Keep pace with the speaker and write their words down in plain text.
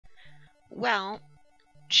Well,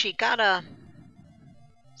 she got a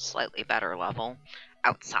slightly better level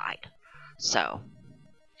outside, so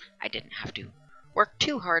I didn't have to work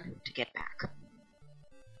too hard to get back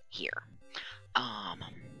here.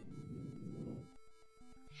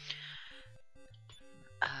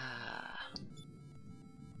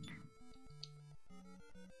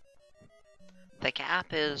 The gap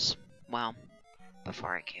is, well,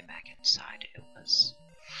 before I came back inside, it was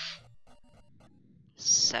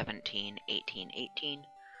 17, 18, 18.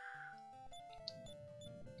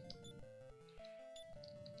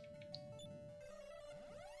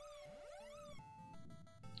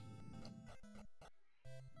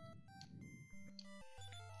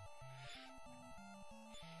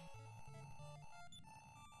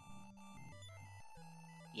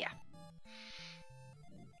 Yeah.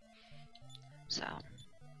 So,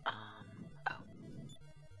 oh.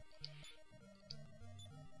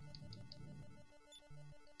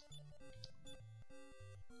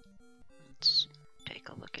 Let's take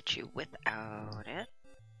a look at you without it.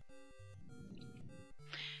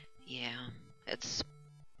 Yeah, it's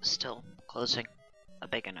still closing a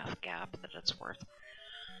big enough gap that it's worth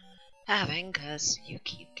having, because you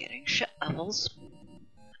keep getting shit levels.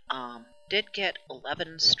 Did get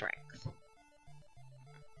 11 strength.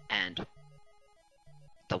 And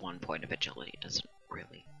the 1 point of agility doesn't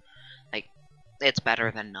really, like, it's better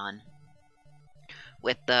than none.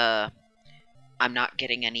 With the, I'm not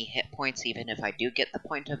getting any hit points even if I do get the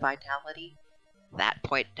point of vitality. That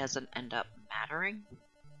point doesn't end up mattering.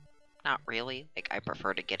 Not really, like, I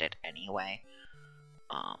prefer to get it anyway.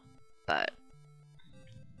 But,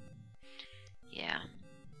 yeah.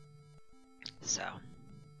 So,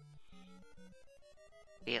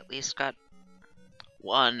 we at least got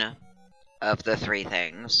one of the 3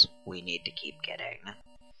 things we need to keep getting.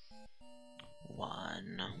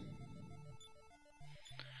 One.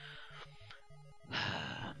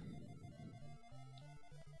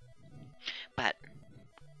 But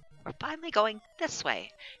we're finally going this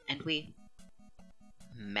way, and we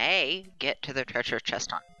may get to the treasure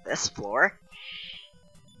chest on this floor.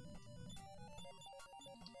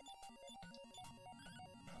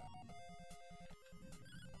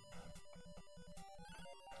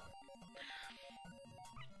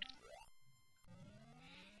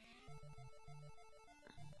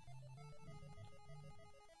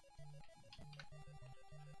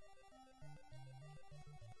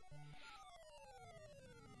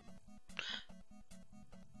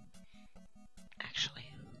 Actually,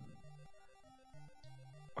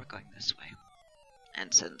 we're going this way.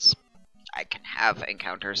 And since I can have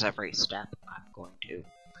encounters every step, I'm going to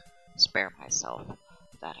spare myself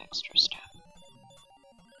that extra step.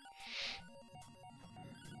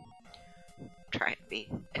 Try and be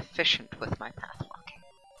efficient with my path walking.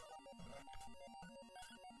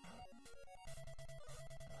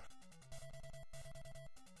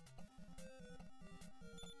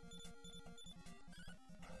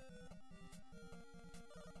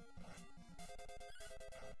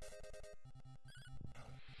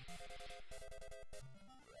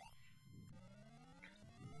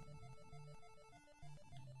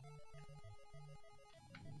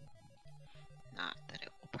 Not that it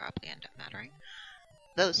will probably end up mattering.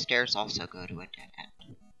 Those stairs also go to a dead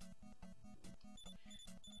end.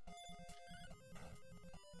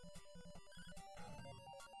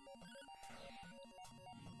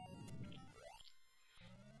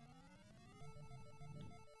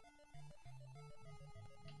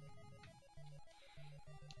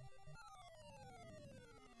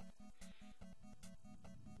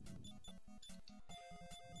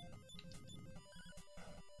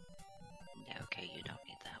 Okay, you don't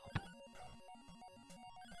need the help.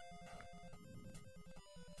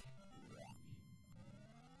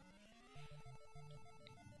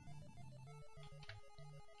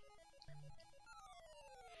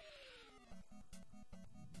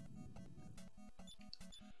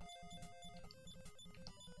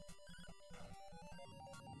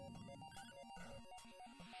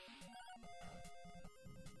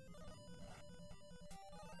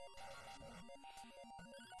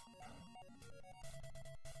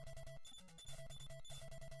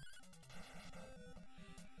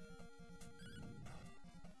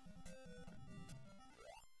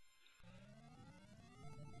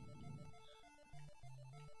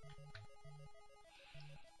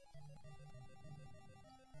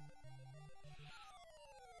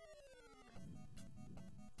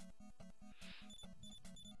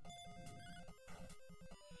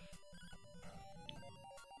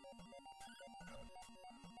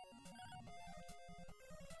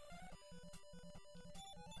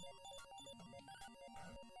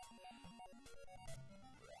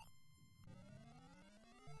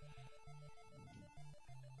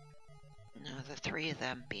 No, the three of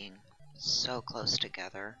them being so close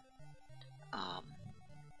together,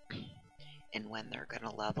 and when they're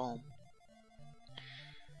gonna level,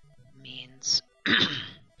 means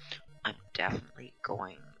I'm definitely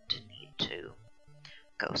going to need to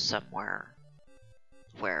go somewhere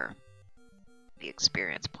where the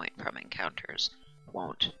experience point from encounters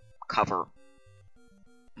won't cover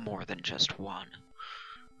more than just one,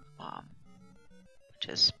 which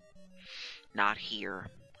is not here,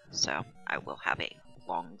 so I will have a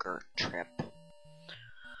longer trip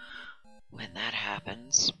when that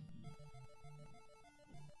happens.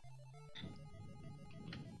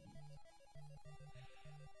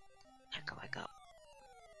 Heck, I got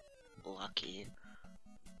lucky.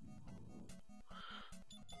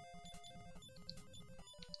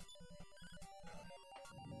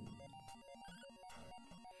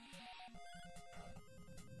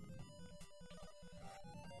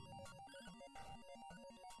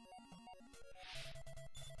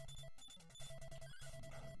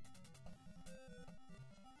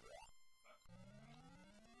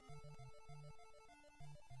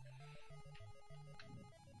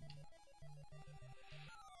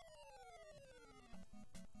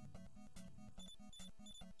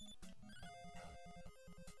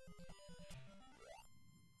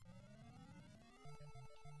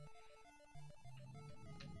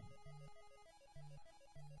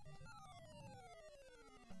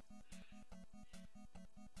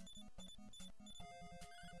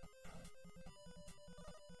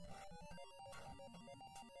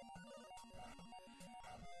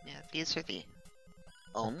 Yeah, these are the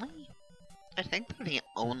only? I think they're the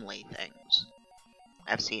only things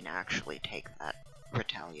I've seen actually take that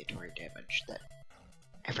retaliatory damage that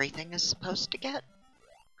everything is supposed to get.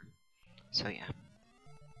 So yeah,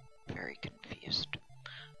 very confused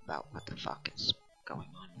about what the fuck is going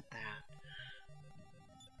on with that.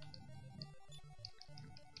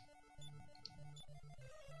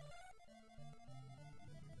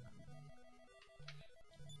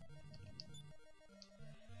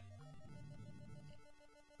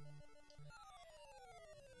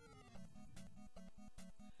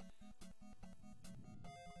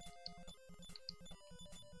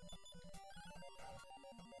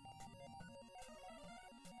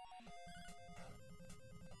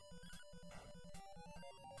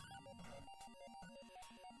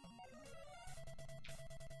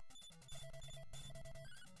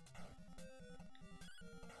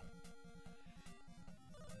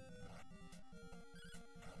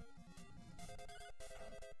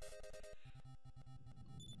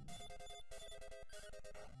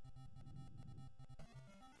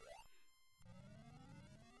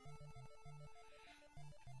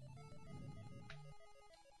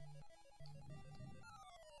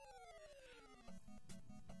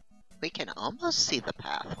 We can almost see the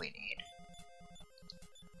path we need.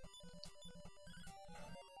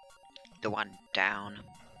 The one down,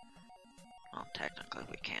 well, technically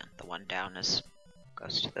we can. The one down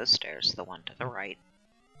goes to those stairs. The one to the right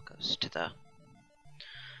goes to the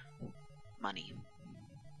money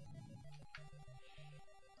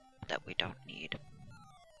that we don't need.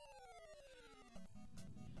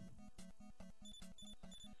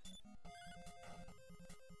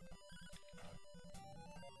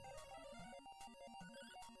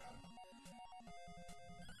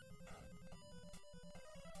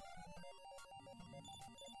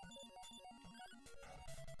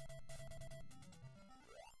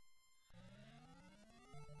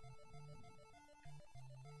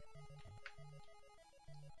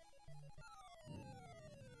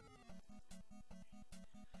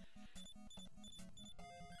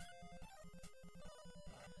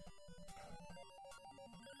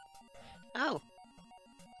 Oh,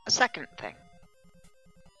 a second thing.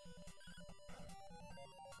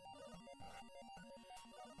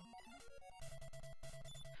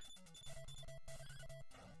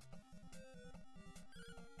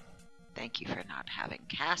 Thank you for not having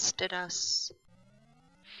casted us.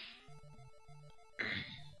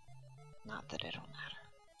 Not that it'll matter.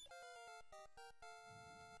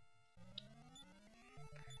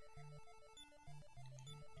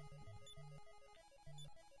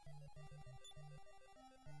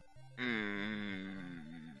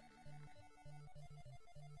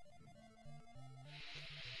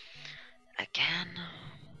 Again.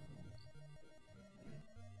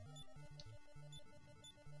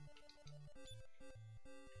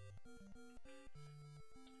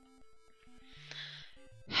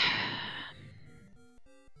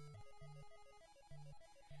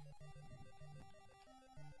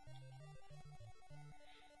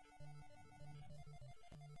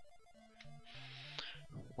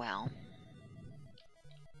 Well,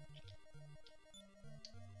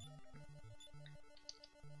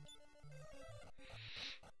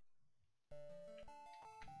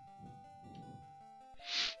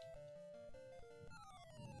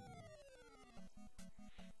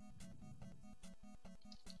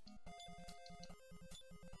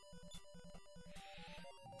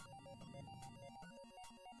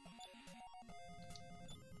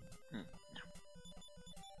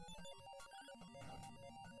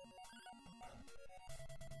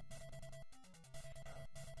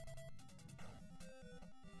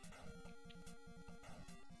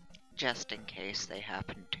 just in case they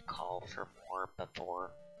happened to call for more before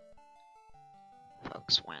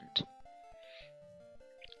folks went.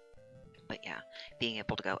 But yeah, being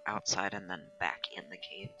able to go outside and then back in the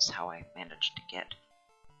cave is how I managed to get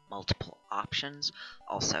multiple options.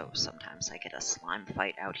 Also, sometimes I get a slime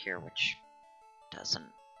fight out here, which doesn't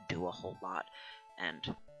do a whole lot,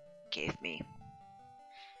 and gave me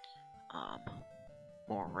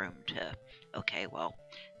more room to, okay, well,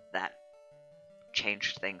 that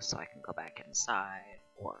changed things so I can go back inside,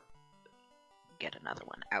 or get another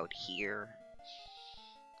one out here.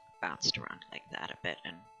 Bounced around like that a bit,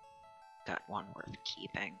 and got one worth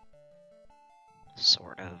keeping.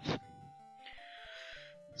 Sort of.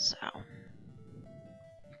 So.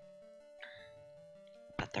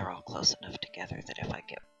 But they're all close enough together that if I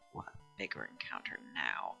get a bigger encounter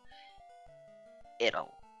now,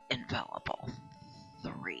 it'll envelop all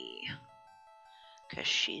three. Because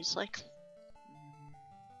she's like...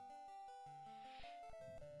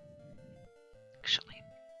 Actually,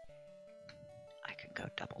 I can go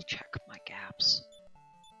double check my gaps.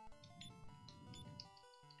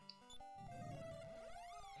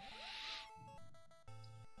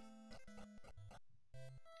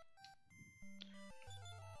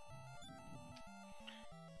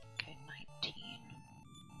 Okay, 19,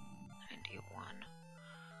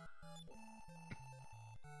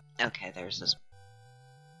 91. Okay, there's this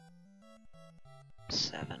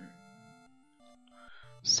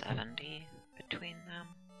 770 between them,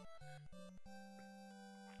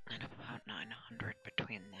 and about 900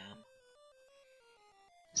 between them.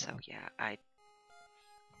 So yeah, I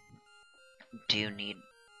do need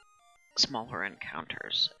smaller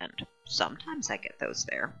encounters, and sometimes I get those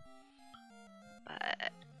there,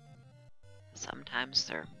 but sometimes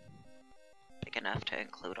they're big enough to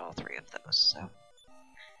include all three of those, so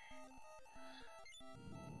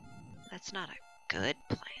that's not a good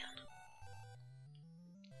plan.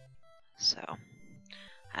 So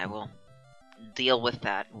I will deal with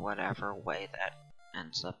that in whatever way that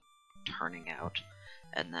ends up turning out,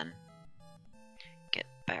 and then get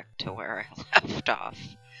back to where I left off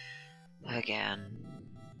again.